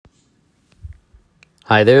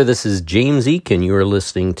Hi there, this is James Eek, and you are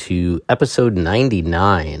listening to episode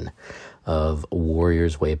 99 of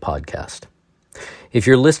Warriors Way podcast. If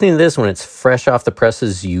you're listening to this when it's fresh off the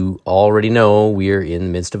presses, you already know we are in the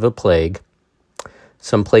midst of a plague.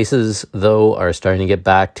 Some places, though, are starting to get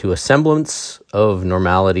back to a semblance of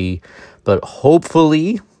normality, but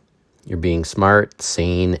hopefully you're being smart,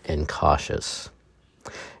 sane, and cautious.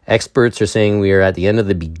 Experts are saying we are at the end of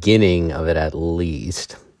the beginning of it at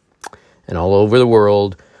least. And all over the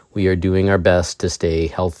world, we are doing our best to stay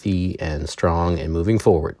healthy and strong and moving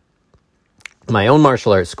forward. My own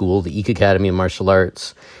martial arts school, the Eek Academy of Martial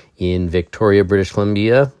Arts in Victoria, British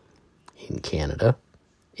Columbia, in Canada,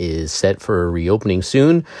 is set for a reopening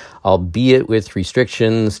soon, albeit with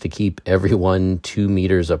restrictions to keep everyone 2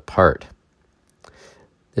 meters apart.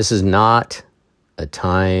 This is not a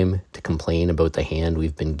time to complain about the hand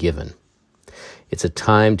we've been given. It's a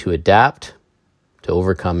time to adapt, to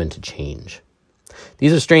overcome, and to change.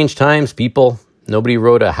 These are strange times, people. Nobody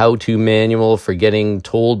wrote a how-to manual for getting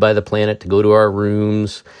told by the planet to go to our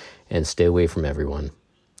rooms and stay away from everyone.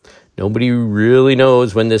 Nobody really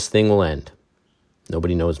knows when this thing will end.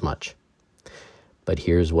 Nobody knows much. But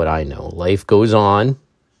here's what I know. Life goes on,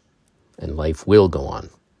 and life will go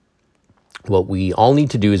on. What we all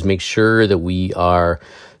need to do is make sure that we are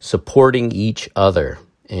supporting each other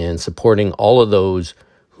and supporting all of those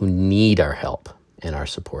who need our help and our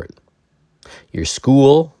support. Your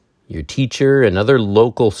school, your teacher, and other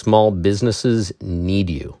local small businesses need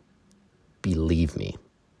you. Believe me.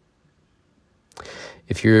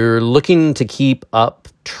 If you're looking to keep up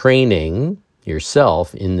training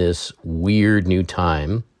yourself in this weird new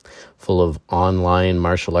time, full of online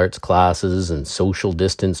martial arts classes and social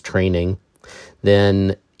distance training,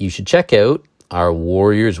 then you should check out our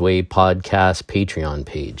Warriors Way podcast Patreon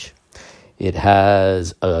page. It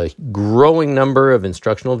has a growing number of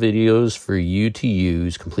instructional videos for you to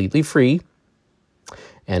use completely free,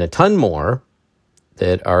 and a ton more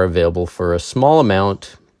that are available for a small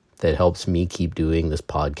amount that helps me keep doing this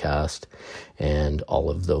podcast and all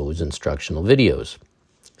of those instructional videos.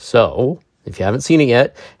 So, if you haven't seen it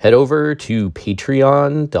yet, head over to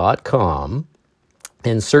patreon.com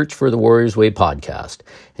and search for the Warriors Way podcast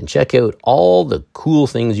and check out all the cool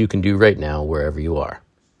things you can do right now wherever you are.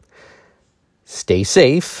 Stay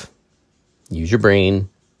safe, use your brain,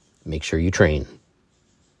 make sure you train.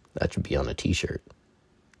 That should be on a t-shirt.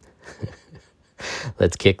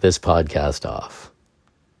 Let's kick this podcast off.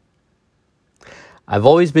 I've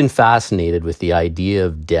always been fascinated with the idea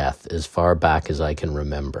of death as far back as I can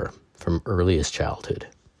remember, from earliest childhood.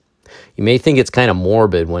 You may think it's kind of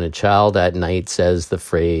morbid when a child at night says the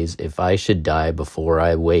phrase, "If I should die before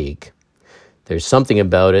I wake." There's something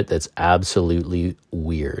about it that's absolutely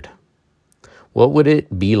weird. What would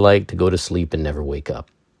it be like to go to sleep and never wake up?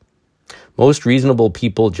 Most reasonable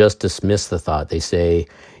people just dismiss the thought. They say,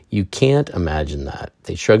 "You can't imagine that."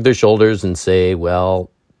 They shrug their shoulders and say, "Well,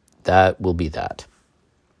 that will be that."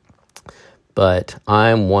 But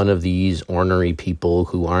I'm one of these ornery people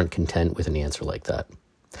who aren't content with an answer like that.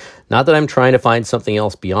 Not that I'm trying to find something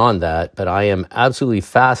else beyond that, but I am absolutely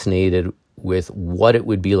fascinated with what it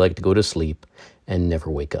would be like to go to sleep and never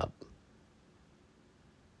wake up.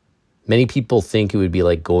 Many people think it would be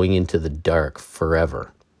like going into the dark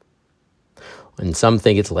forever. And some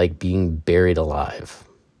think it's like being buried alive.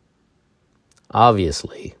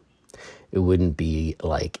 Obviously, it wouldn't be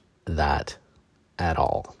like that at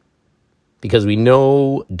all. Because we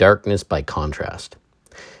know darkness by contrast.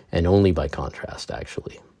 And only by contrast,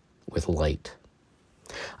 actually, with light.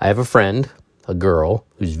 I have a friend, a girl,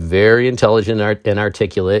 who's very intelligent and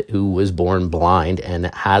articulate, who was born blind and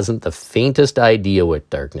hasn't the faintest idea what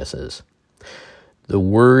darkness is. The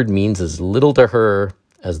word means as little to her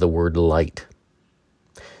as the word light.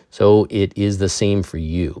 So it is the same for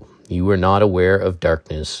you. You are not aware of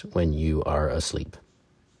darkness when you are asleep.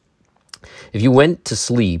 If you went to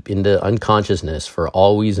sleep into unconsciousness for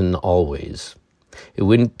always and always, it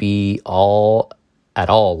wouldn't be at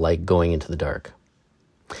all like going into the dark.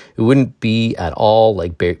 It wouldn't be at all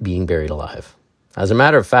like being buried alive. As a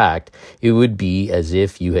matter of fact, it would be as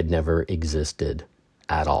if you had never existed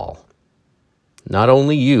at all. Not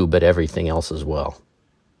only you, but everything else as well.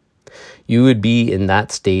 You would be in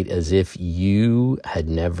that state as if you had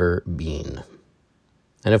never been.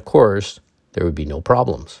 And of course, there would be no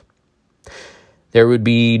problems. There would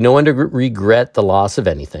be no one to regret the loss of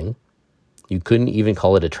anything. You couldn't even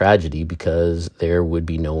call it a tragedy because there would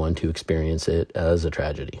be no one to experience it as a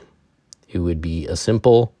tragedy. It would be a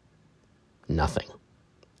simple nothing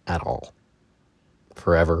at all.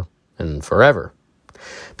 Forever and forever.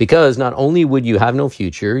 Because not only would you have no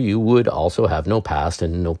future, you would also have no past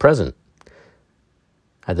and no present.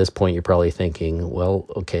 At this point, you're probably thinking, well,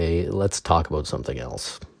 okay, let's talk about something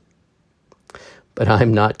else. But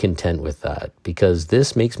I'm not content with that, because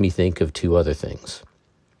this makes me think of two other things.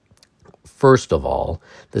 First of all,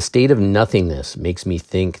 the state of nothingness makes me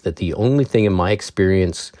think that the only thing in my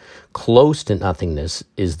experience close to nothingness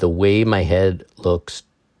is the way my head looks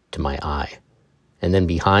to my eye. And then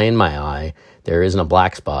behind my eye, there isn't a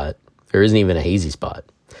black spot. There isn't even a hazy spot.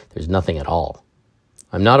 There's nothing at all.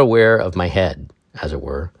 I'm not aware of my head, as it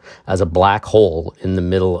were, as a black hole in the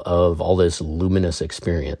middle of all this luminous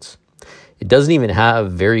experience. It doesn't even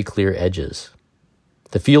have very clear edges.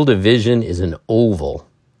 The field of vision is an oval.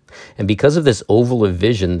 And because of this oval of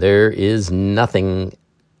vision, there is nothing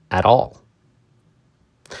at all.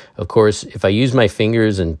 Of course, if I use my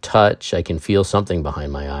fingers and touch, I can feel something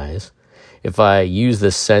behind my eyes. If I use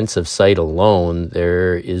the sense of sight alone,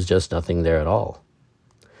 there is just nothing there at all.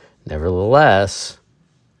 Nevertheless,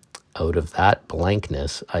 out of that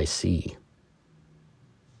blankness, I see.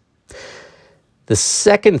 The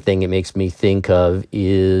second thing it makes me think of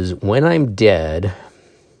is when I'm dead,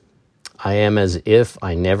 I am as if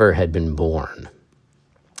I never had been born.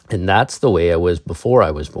 And that's the way I was before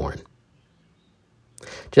I was born.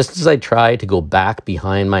 Just as I try to go back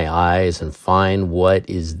behind my eyes and find what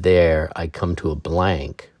is there, I come to a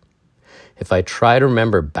blank. If I try to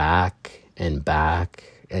remember back and back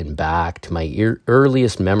and back to my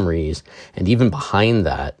earliest memories, and even behind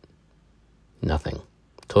that, nothing.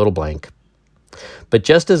 Total blank. But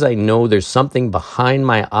just as I know there's something behind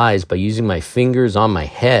my eyes by using my fingers on my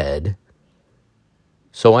head,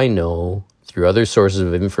 so I know through other sources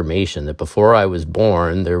of information that before I was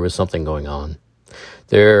born, there was something going on.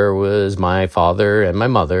 There was my father and my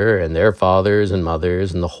mother and their fathers and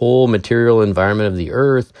mothers and the whole material environment of the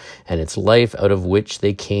earth and its life out of which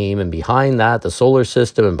they came. And behind that, the solar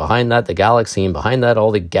system, and behind that, the galaxy, and behind that,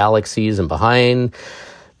 all the galaxies, and behind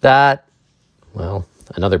that, well,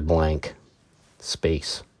 another blank,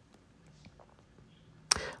 space.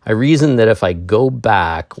 I reason that if I go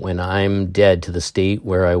back when I'm dead to the state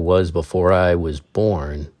where I was before I was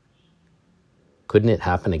born, couldn't it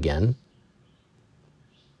happen again?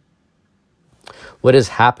 What has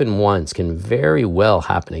happened once can very well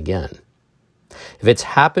happen again. If it's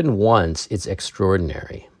happened once, it's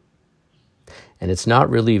extraordinary. And it's not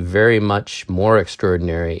really very much more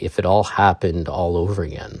extraordinary if it all happened all over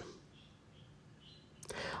again.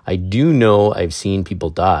 I do know I've seen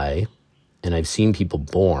people die, and I've seen people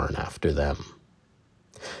born after them.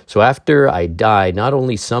 So after I die, not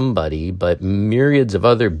only somebody, but myriads of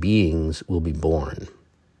other beings will be born.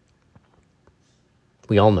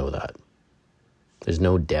 We all know that. There's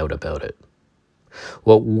no doubt about it.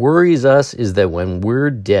 What worries us is that when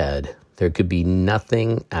we're dead, there could be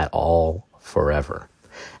nothing at all forever,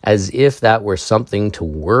 as if that were something to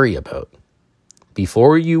worry about.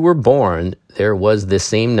 Before you were born, there was the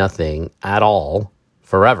same nothing at all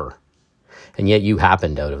forever. And yet you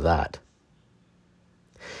happened out of that.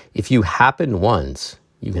 If you happened once,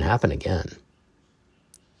 you can happen again.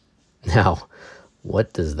 Now,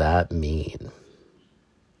 what does that mean?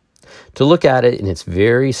 To look at it in its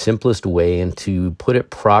very simplest way and to put it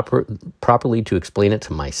properly to explain it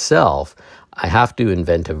to myself, I have to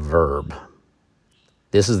invent a verb.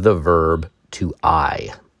 This is the verb to I.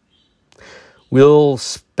 We'll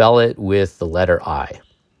spell it with the letter I,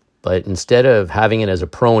 but instead of having it as a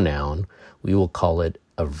pronoun, we will call it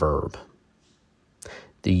a verb.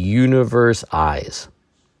 The universe eyes.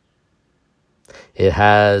 It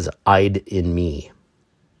has eyed in me.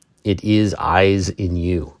 It is eyes in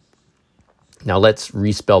you. Now let's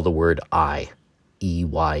respell the word I,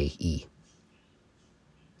 E-Y-E.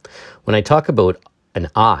 When I talk about an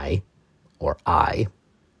eye, or I,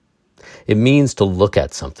 it means to look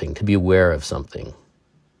at something, to be aware of something.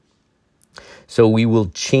 So we will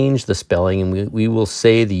change the spelling and we will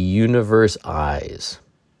say the universe eyes.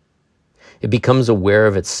 It becomes aware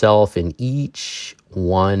of itself in each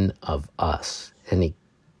one of us. And it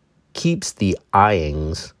keeps the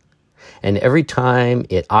eyings. And every time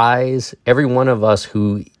it eyes, every one of us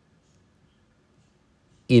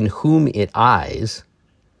in whom it eyes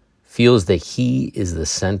feels that he is the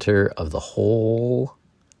center of the whole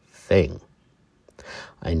thing.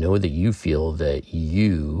 I know that you feel that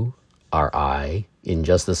you are I in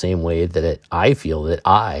just the same way that I feel that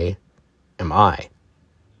I am I.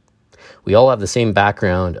 We all have the same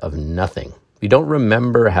background of nothing. We don't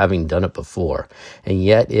remember having done it before, and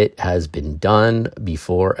yet it has been done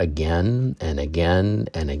before again and again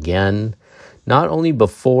and again, not only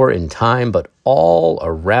before in time, but all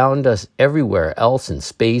around us, everywhere else in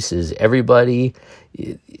space is everybody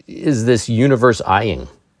is this universe eyeing.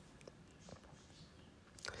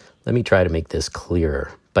 Let me try to make this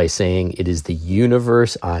clearer. by saying it is the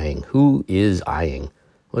universe eyeing. Who is eyeing?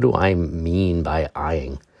 What do I mean by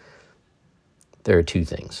eyeing? There are two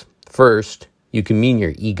things. First, you can mean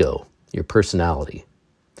your ego, your personality.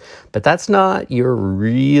 But that's not your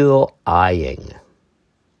real eyeing.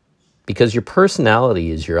 Because your personality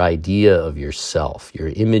is your idea of yourself, your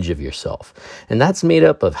image of yourself. And that's made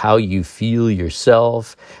up of how you feel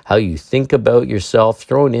yourself, how you think about yourself,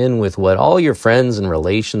 thrown in with what all your friends and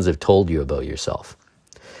relations have told you about yourself.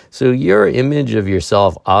 So your image of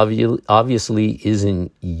yourself obviously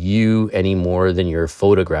isn't you any more than your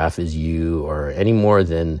photograph is you, or any more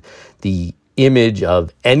than the image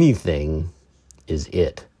of anything is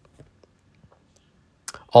it.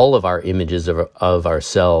 All of our images of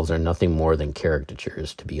ourselves are nothing more than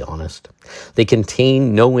caricatures, to be honest. They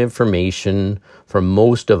contain no information for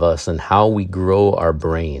most of us on how we grow our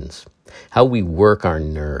brains, how we work our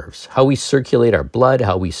nerves, how we circulate our blood,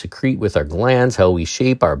 how we secrete with our glands, how we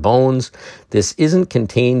shape our bones. This isn't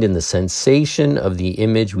contained in the sensation of the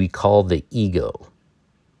image we call the ego.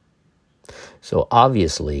 So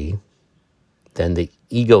obviously, then the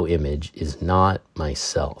ego image is not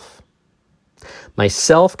myself.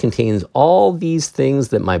 Myself contains all these things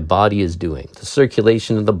that my body is doing. The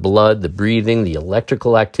circulation of the blood, the breathing, the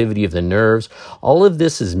electrical activity of the nerves. All of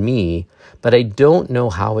this is me, but I don't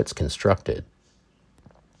know how it's constructed.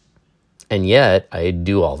 And yet, I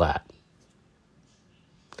do all that.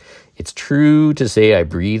 It's true to say I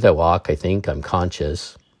breathe, I walk, I think, I'm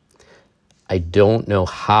conscious. I don't know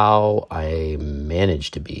how I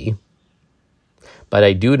manage to be, but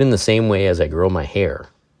I do it in the same way as I grow my hair.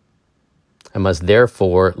 I must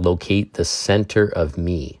therefore locate the center of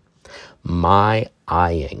me, my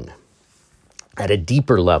eyeing, at a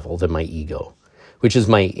deeper level than my ego, which is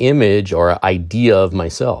my image or idea of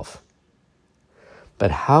myself.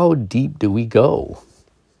 But how deep do we go?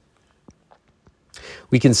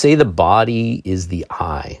 We can say the body is the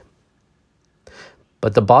eye,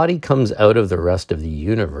 but the body comes out of the rest of the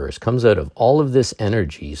universe, comes out of all of this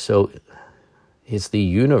energy, so it's the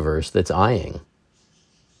universe that's eyeing.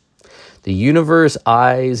 The universe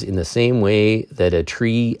eyes in the same way that a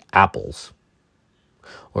tree apples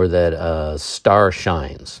or that a star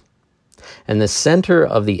shines. And the center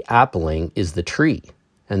of the appling is the tree.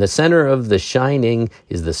 And the center of the shining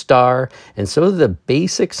is the star. And so the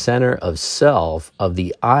basic center of self, of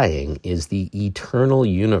the eyeing, is the eternal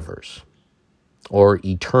universe or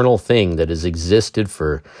eternal thing that has existed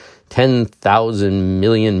for 10,000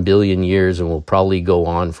 million billion years and will probably go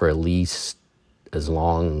on for at least as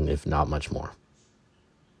long, if not much more.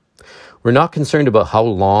 We're not concerned about how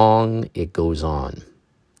long it goes on,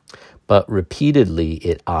 but repeatedly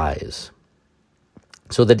it eyes,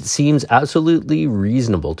 so that it seems absolutely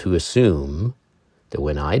reasonable to assume that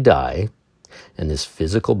when I die, and this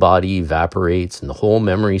physical body evaporates and the whole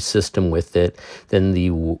memory system with it, then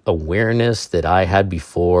the awareness that I had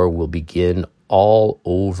before will begin all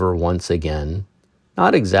over once again,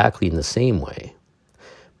 not exactly in the same way,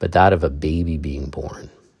 but that of a baby being born.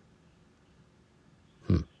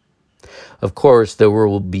 Of course, there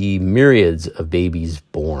will be myriads of babies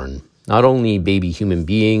born. Not only baby human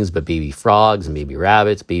beings, but baby frogs and baby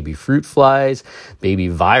rabbits, baby fruit flies, baby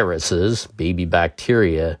viruses, baby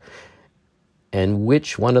bacteria. And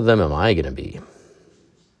which one of them am I going to be?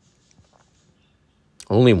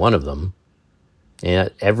 Only one of them. And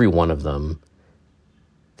every one of them,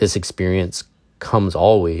 this experience comes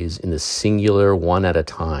always in the singular, one at a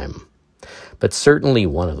time. But certainly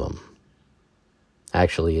one of them.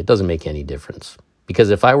 Actually, it doesn't make any difference. Because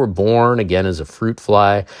if I were born again as a fruit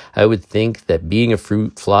fly, I would think that being a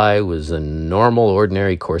fruit fly was a normal,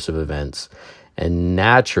 ordinary course of events. And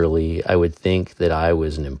naturally, I would think that I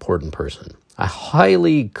was an important person. A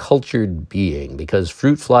highly cultured being, because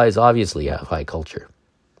fruit flies obviously have high culture.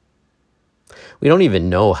 We don't even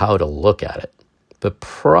know how to look at it. But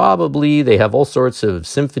probably they have all sorts of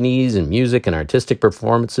symphonies and music and artistic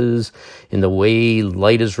performances in the way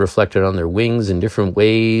light is reflected on their wings in different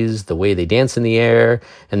ways, the way they dance in the air,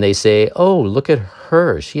 and they say, oh, look at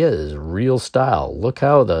her, she has real style. Look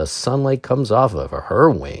how the sunlight comes off of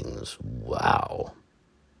her wings. Wow.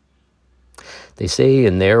 They say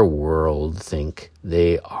in their world, think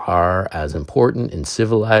they are as important and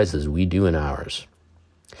civilized as we do in ours.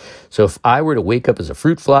 So if I were to wake up as a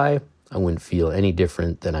fruit fly, I wouldn't feel any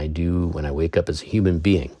different than I do when I wake up as a human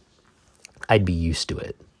being. I'd be used to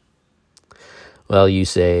it. Well, you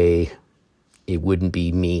say it wouldn't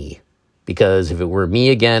be me, because if it were me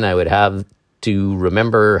again, I would have to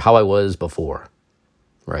remember how I was before,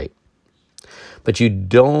 right? But you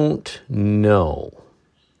don't know.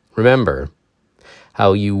 Remember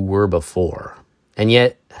how you were before, and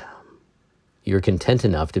yet you're content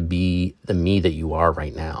enough to be the me that you are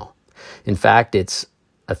right now. In fact, it's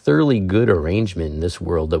a thoroughly good arrangement in this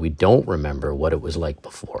world that we don't remember what it was like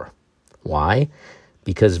before. Why?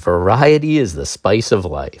 Because variety is the spice of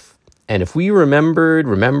life. And if we remembered,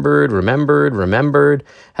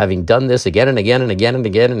 having done this again and again and again and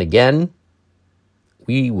again and again,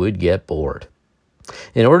 we would get bored.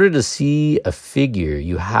 In order to see a figure,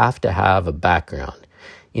 you have to have a background.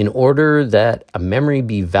 In order that a memory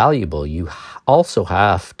be valuable, you also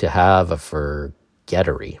have to have a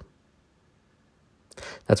forgettery.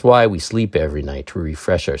 That's why we sleep every night, to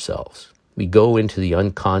refresh ourselves. We go into the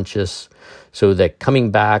unconscious so that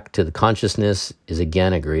coming back to the consciousness is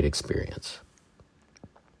again a great experience.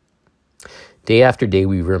 Day after day,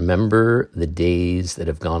 we remember the days that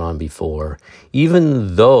have gone on before,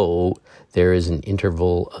 even though there is an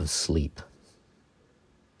interval of sleep.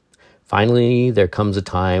 Finally, there comes a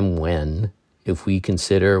time when, if we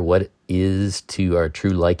consider what is to our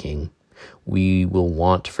true liking, we will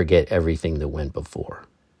want to forget everything that went before.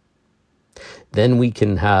 Then we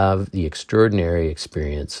can have the extraordinary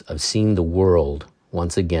experience of seeing the world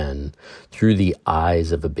once again through the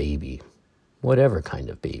eyes of a baby, whatever kind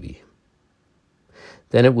of baby.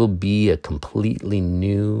 Then it will be a completely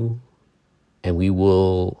new, and we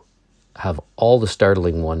will have all the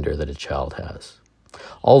startling wonder that a child has,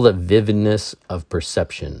 all the vividness of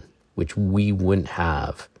perception, which we wouldn't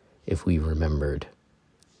have if we remembered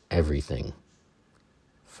everything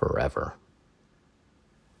forever.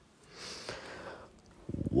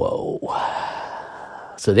 Whoa.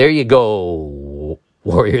 So there you go,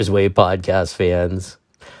 Warriors Way podcast fans.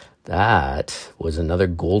 That was another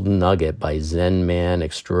golden nugget by Zen man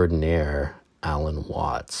extraordinaire, Alan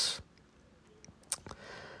Watts.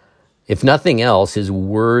 If nothing else, his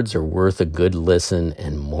words are worth a good listen,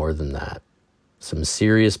 and more than that, some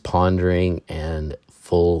serious pondering and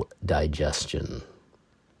full digestion.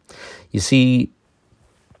 You see,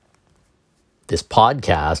 this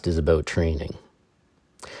podcast is about training.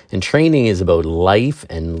 And training is about life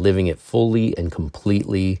and living it fully and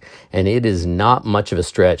completely. And it is not much of a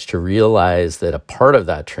stretch to realize that a part of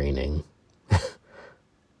that training,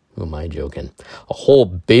 who am I joking? A whole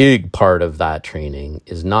big part of that training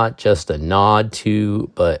is not just a nod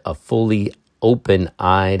to, but a fully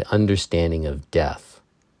open-eyed understanding of death.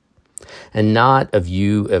 And not of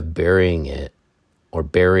you of burying it or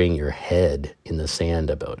burying your head in the sand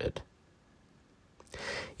about it.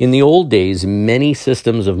 In the old days, many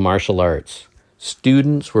systems of martial arts,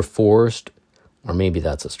 students were forced, or maybe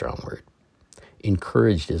that's a strong word.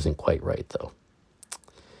 Encouraged isn't quite right, though.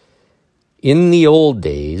 In the old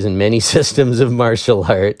days, in many systems of martial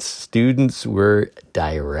arts, students were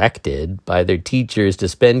directed by their teachers to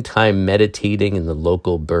spend time meditating in the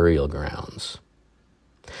local burial grounds,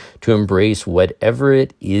 to embrace whatever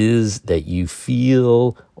it is that you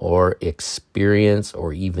feel or experience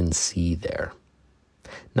or even see there.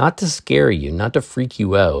 Not to scare you, not to freak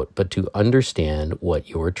you out, but to understand what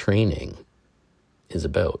your training is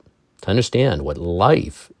about, to understand what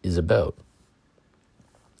life is about.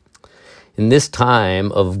 In this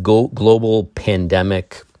time of global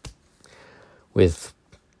pandemic, with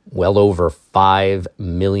well over 5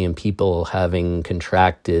 million people having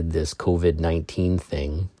contracted this COVID-19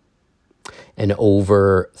 thing, and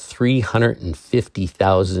over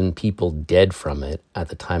 350,000 people dead from it at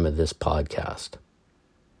the time of this podcast,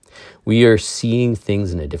 we are seeing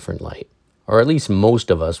things in a different light, or at least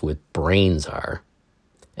most of us with brains are.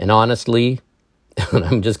 And honestly, and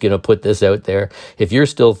I'm just going to put this out there, if you're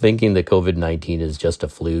still thinking that COVID-19 is just a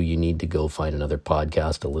flu, you need to go find another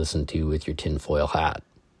podcast to listen to with your tinfoil hat.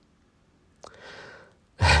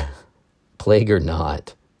 Plague or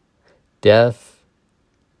not, death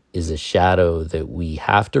is a shadow that we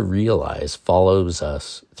have to realize follows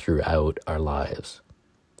us throughout our lives.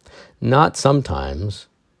 Not sometimes,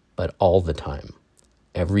 but all the time,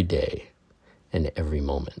 every day, and every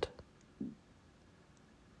moment.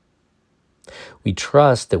 We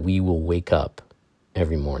trust that we will wake up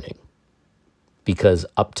every morning, because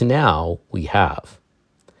up to now we have,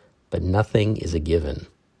 but nothing is a given.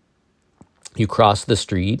 You cross the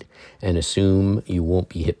street and assume you won't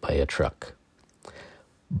be hit by a truck.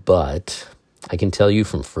 But I can tell you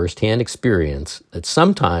from firsthand experience that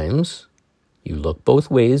sometimes you look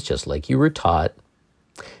both ways just like you were taught,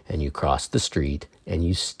 and you cross the street and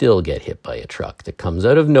you still get hit by a truck that comes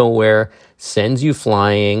out of nowhere, sends you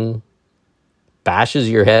flying, bashes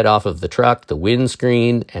your head off of the truck, the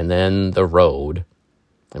windscreen, and then the road,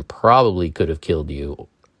 and probably could have killed you,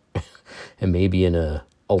 and maybe in an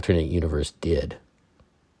alternate universe did.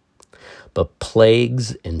 But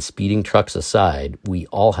plagues and speeding trucks aside, we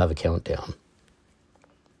all have a countdown.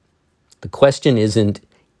 The question isn't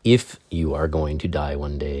if you are going to die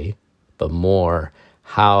one day, but more,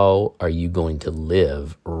 how are you going to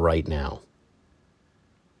live right now?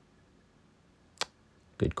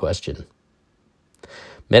 Good question.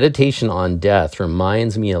 Meditation on death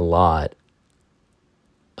reminds me a lot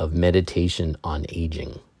of meditation on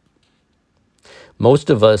aging.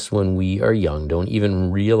 Most of us, when we are young, don't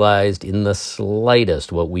even realize in the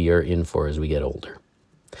slightest what we are in for as we get older.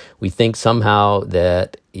 We think somehow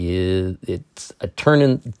that it's a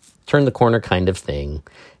turn the corner kind of thing,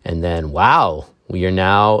 and then, wow, we are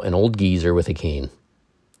now an old geezer with a cane.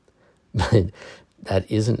 But that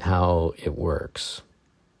isn't how it works.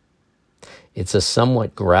 It's a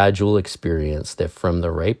somewhat gradual experience that, from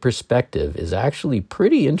the right perspective, is actually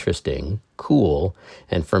pretty interesting, cool,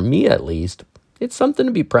 and for me at least, it's something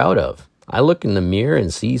to be proud of. I look in the mirror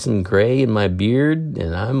and see some gray in my beard,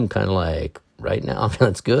 and I'm kind of like, right now,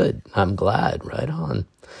 that's good. I'm glad, right on.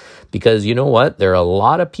 Because you know what? There are a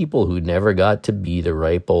lot of people who never got to be the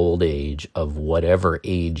ripe old age of whatever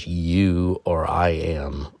age you or I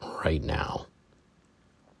am right now.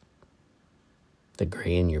 The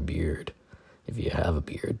gray in your beard, if you have a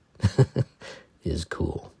beard, is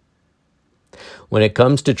cool. When it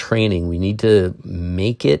comes to training, we need to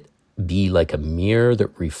make it be like a mirror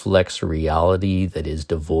that reflects a reality that is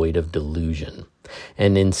devoid of delusion.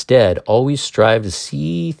 And instead, always strive to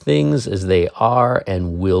see things as they are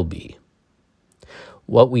and will be.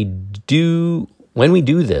 When we do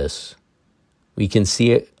this, we can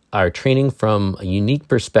see our training from a unique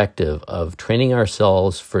perspective of training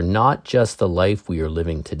ourselves for not just the life we are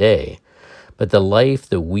living today, but the life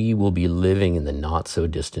that we will be living in the not so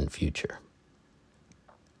distant future.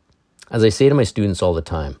 As I say to my students all the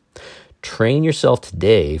time, train yourself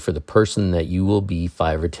today for the person that you will be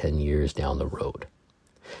 5 or 10 years down the road.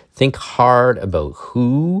 Think hard about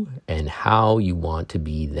who and how you want to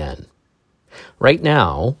be then. Right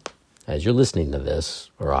now, as you're listening to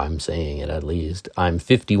this, or I'm saying it at least, I'm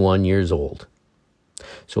 51 years old.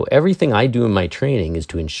 So everything I do in my training is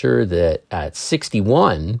to ensure that at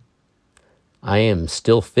 61, I am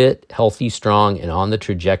still fit, healthy, strong, and on the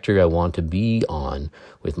trajectory I want to be on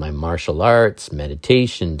with my martial arts,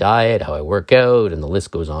 meditation, diet, how I work out, and the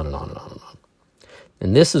list goes on and on and on and on.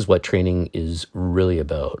 And this is what training is really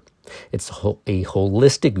about. It's a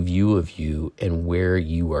holistic view of you and where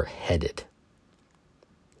you are headed.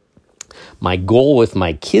 My goal with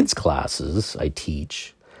my kids' classes I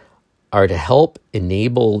teach are to help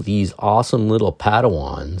enable these awesome little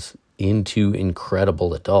Padawans into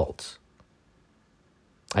incredible adults.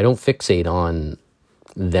 I don't fixate on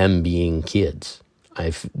them being kids.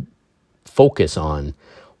 I focus on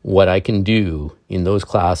what I can do in those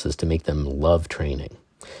classes to make them love training,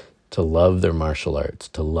 to love their martial arts,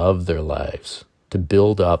 to love their lives, to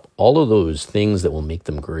build up all of those things that will make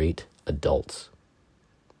them great adults.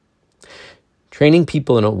 Training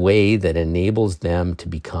people in a way that enables them to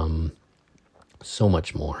become so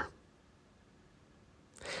much more.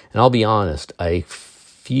 And I'll be honest, I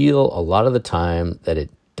feel a lot of the time that it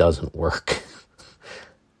doesn't work.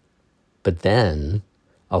 But then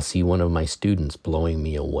I'll see one of my students blowing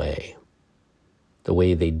me away. The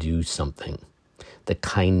way they do something, the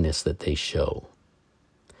kindness that they show,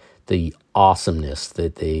 the awesomeness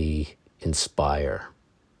that they inspire.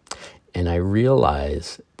 And I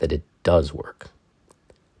realize that it does work.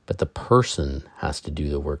 But the person has to do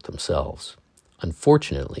the work themselves.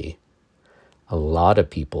 Unfortunately, a lot of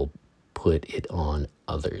people put it on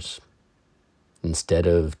others. Instead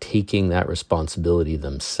of taking that responsibility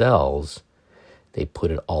themselves, they put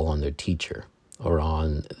it all on their teacher or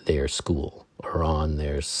on their school or on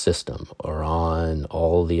their system or on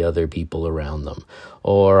all the other people around them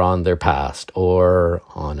or on their past or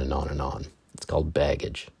on and on and on. It's called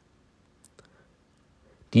baggage.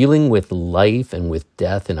 Dealing with life and with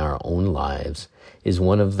death in our own lives is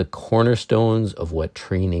one of the cornerstones of what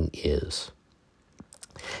training is.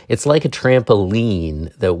 It's like a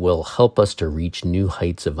trampoline that will help us to reach new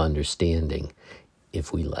heights of understanding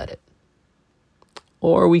if we let it.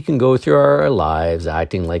 Or we can go through our lives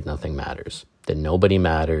acting like nothing matters, that nobody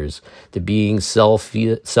matters, that being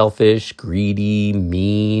selfish, greedy,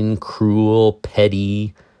 mean, cruel,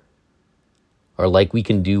 petty, or like we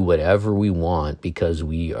can do whatever we want because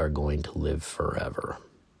we are going to live forever.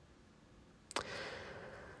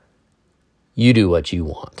 You do what you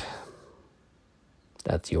want.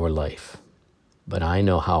 That's your life. But I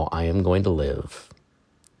know how I am going to live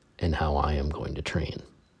and how I am going to train.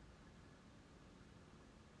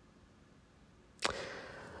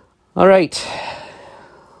 All right.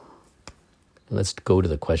 Let's go to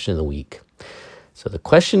the question of the week. So the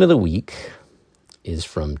question of the week is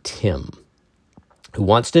from Tim. who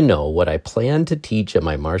wants to know what I plan to teach at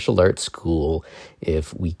my martial arts school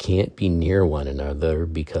if we can't be near one another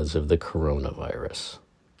because of the coronavirus.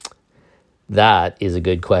 That is a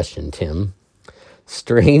good question, Tim.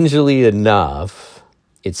 Strangely enough,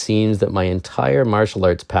 it seems that my entire martial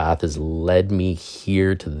arts path has led me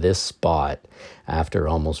here to this spot after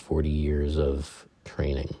almost 40 years of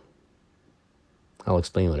training. I'll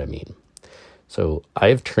explain what I mean. So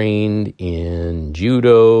I've trained in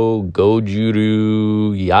judo,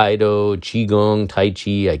 go-judo, iaido, qigong, tai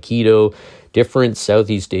chi, aikido, different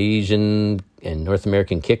Southeast Asian and North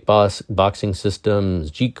American kickboxing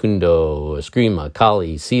systems, jeet kune do, eskrima,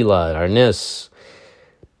 kali, silat, arnis,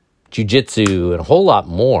 jiu-jitsu, and a whole lot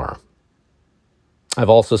more. I've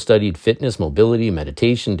also studied fitness, mobility,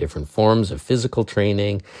 meditation, different forms of physical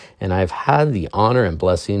training, and I've had the honor and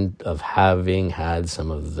blessing of having had some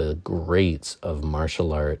of the greats of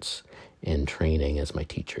martial arts and training as my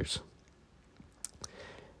teachers.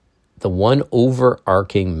 The one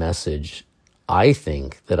overarching message I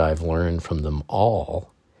think that I've learned from them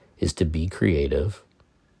all is to be creative,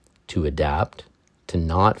 to adapt, to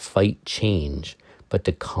not fight change, but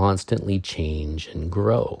to constantly change and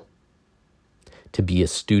grow. To be a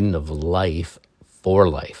student of life for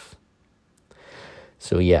life.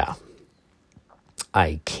 So yeah,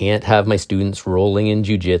 I can't have my students rolling in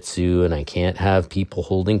jiu-jitsu, and I can't have people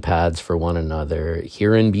holding pads for one another.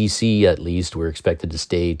 Here in BC, at least, we're expected to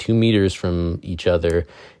stay 2 meters from each other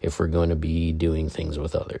if we're going to be doing things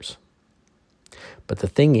with others. But the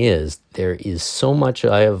thing is, there is so much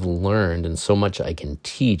I have learned and so much I can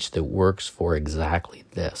teach that works for exactly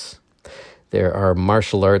this. There are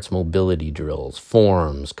martial arts mobility drills,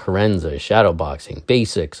 forms, carenza, shadowboxing,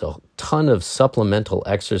 basics, a ton of supplemental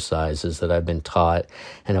exercises that I've been taught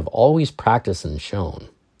and have always practiced and shown.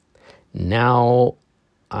 Now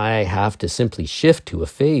I have to simply shift to a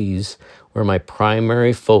phase where my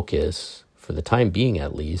primary focus, for the time being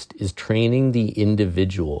at least, is training the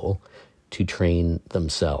individual to train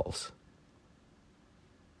themselves.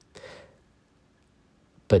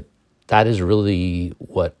 But that is really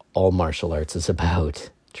what all martial arts is about,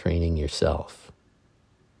 training yourself.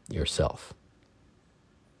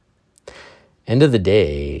 End of the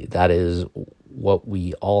day, that is what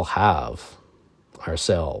we all have,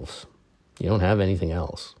 ourselves. You don't have anything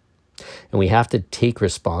else. And we have to take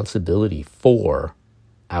responsibility for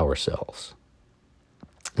ourselves.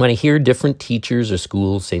 When I hear different teachers or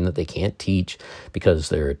schools saying that they can't teach because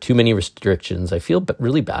there are too many restrictions, I feel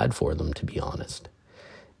really bad for them, to be honest.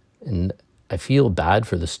 And I feel bad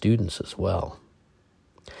for the students as well.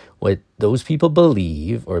 What those people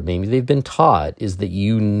believe, or maybe they've been taught, is that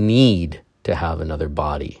you need to have another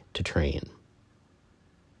body to train.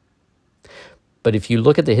 But if you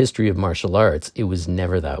look at the history of martial arts, it was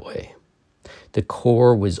never that way. The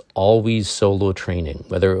core was always solo training,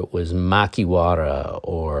 whether it was makiwara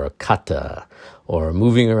or kata or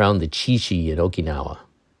moving around the chi-chi in Okinawa.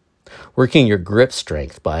 Working your grip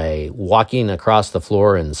strength by walking across the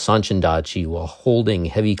floor in sanchin-dachi while holding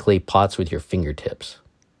heavy clay pots with your fingertips.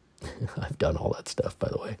 I've done all that stuff, by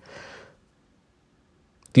the way.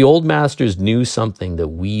 The old masters knew something that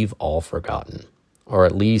we've all forgotten, or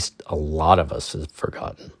at least a lot of us have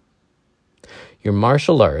forgotten. Your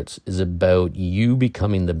martial arts is about you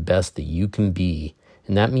becoming the best that you can be,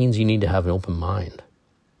 and that means you need to have an open mind.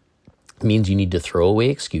 It means you need to throw away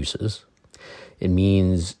excuses. It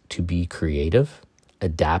means to be creative,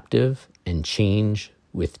 adaptive, and change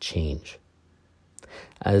with change.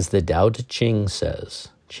 As the Tao Te Ching says,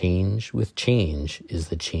 change with change is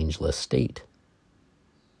the changeless state.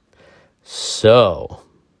 So,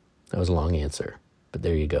 that was a long answer, but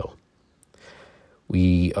there you go.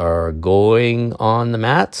 We are going on the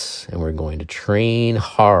mats and we're going to train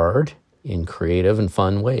hard in creative and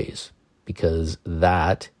fun ways, because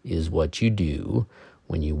that is what you do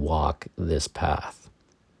when you walk this path.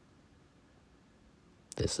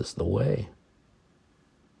 This is the way.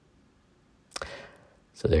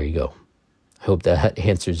 So there you go. I hope that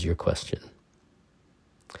answers your question.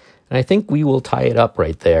 And I think we will tie it up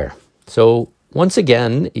right there. So once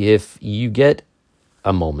again, if you get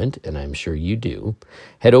a moment, and I'm sure you do,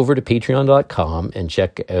 head over to patreon.com and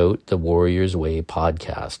check out the Warriors Way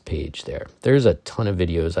podcast page there. There's a ton of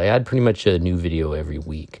videos. I add pretty much a new video every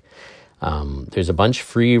week. There's a bunch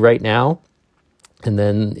free right now. And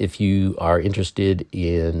then if you are interested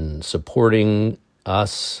in supporting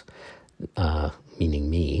us, meaning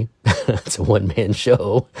me, it's a one-man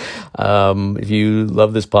show. If you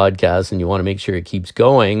love this podcast and you want to make sure it keeps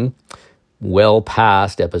going well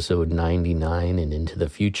past episode 99 and into the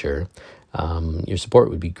future, your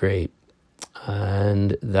support would be great.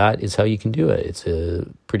 And that is how you can do it. It's a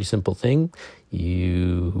pretty simple thing.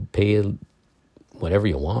 You pay whatever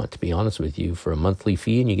you want, to be honest with you, for a monthly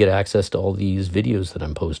fee, and you get access to all these videos that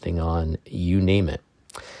I'm posting on, you name it.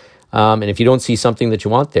 And if you don't see something that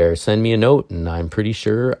you want there, send me a note, and I'm pretty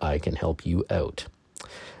sure I can help you out.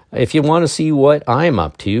 If you want to see what I'm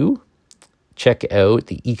up to, check out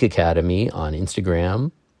the Eek Academy on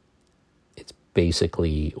Instagram. It's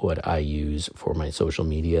basically what I use for my social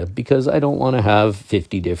media because I don't want to have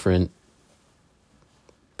 50 different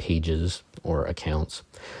pages or accounts.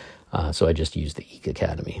 So I just use the Eek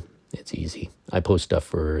Academy. It's easy. I post stuff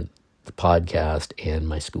for the podcast and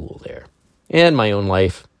my school there. And my own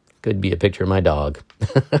life. Could be a picture of my dog.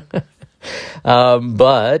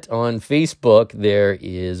 But on Facebook, there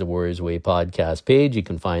is a Warriors Way podcast page. You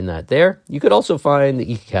can find that there. You could also find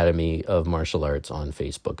the Eek Academy of Martial Arts on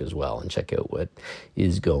Facebook as well and check out what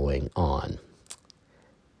is going on.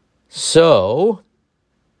 So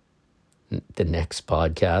the next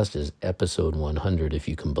podcast is episode 100, if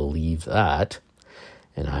you can believe that.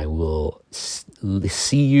 And I will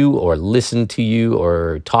see you or listen to you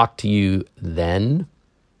or talk to you then.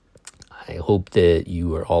 I hope that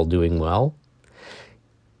you are all doing well.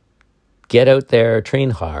 Get out there,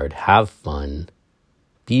 train hard, have fun.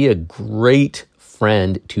 Be a great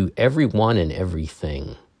friend to everyone and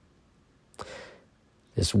everything.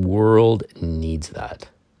 This world needs that.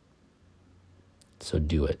 So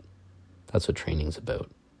do it. That's what training's about.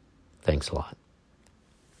 Thanks a lot.